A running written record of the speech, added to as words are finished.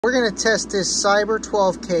We're going to test this Cyber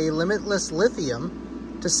 12K Limitless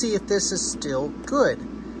Lithium to see if this is still good.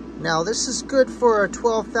 Now this is good for a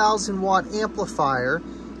 12,000 watt amplifier,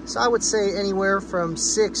 so I would say anywhere from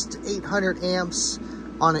 600 to 800 amps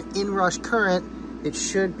on an inrush current it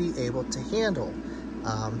should be able to handle.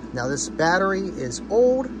 Now this battery is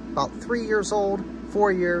old, about 3 years old,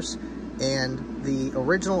 4 years, and the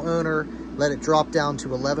original owner let it drop down to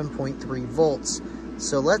 11.3 volts.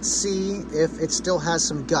 So let's see if it still has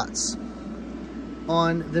some guts.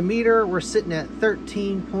 On the meter, we're sitting at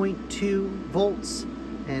 13.2 volts,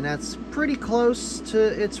 and that's pretty close to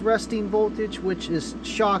its resting voltage, which is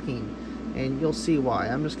shocking, and you'll see why.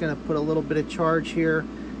 I'm just going to put a little bit of charge here.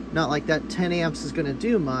 Not like that 10 amps is going to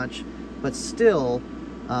do much, but still,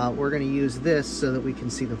 we're going to use this so that we can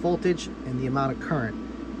see the voltage and the amount of current.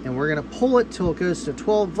 And we're going to pull it till it goes to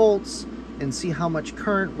 12 volts and see how much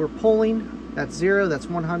current we're pulling. That's 0, that's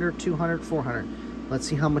 100, 200, 400. Let's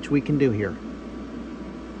see how much we can do here.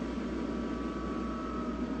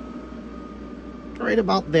 Right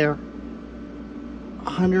about there.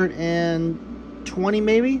 120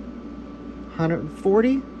 maybe?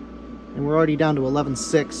 140? And we're already down to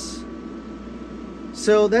 11.6.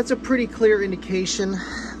 So that's a pretty clear indication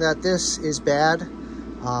that this is bad.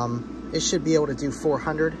 It should be able to do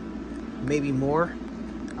 400, maybe more.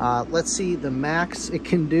 Let's see the max it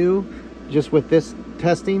can do just with this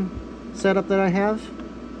testing setup that I have.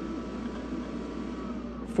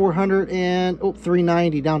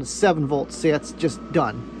 390 down to 7 volts. See, that's just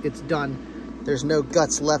done. It's done. There's no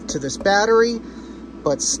guts left to this battery,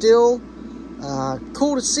 but still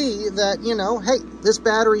cool to see that, you know, hey, this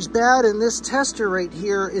battery's bad and this tester right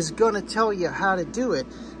here is gonna tell you how to do it.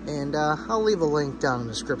 And I'll leave a link down in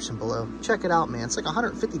the description below. Check it out, man. It's like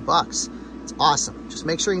 150 bucks. It's awesome. Just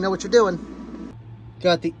make sure you know what you're doing.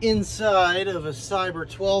 Got the inside of a Cyber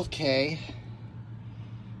 12K,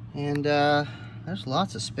 and there's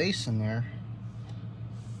lots of space in there.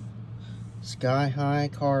 Sky high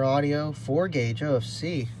car audio, 4-gauge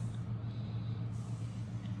OFC.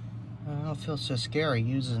 I don't feel so scary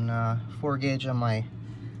using 4-gauge on my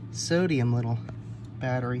sodium little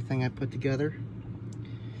battery thing I put together.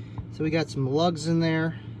 So we got some lugs in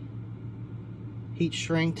there, heat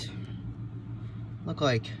shrinked. Look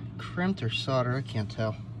like crimped or solder, I can't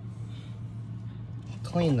tell.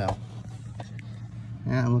 Clean though.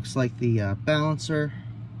 And it looks like the balancer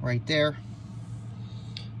right there.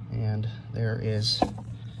 And there is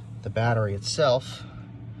the battery itself,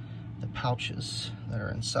 the pouches that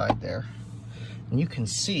are inside there. And you can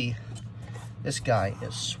see this guy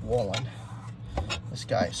is swollen. This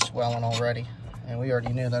guy is swelling already. And we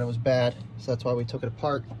already knew that it was bad, so that's why we took it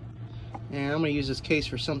apart. And I'm gonna use this case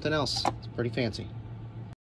for something else. It's pretty fancy.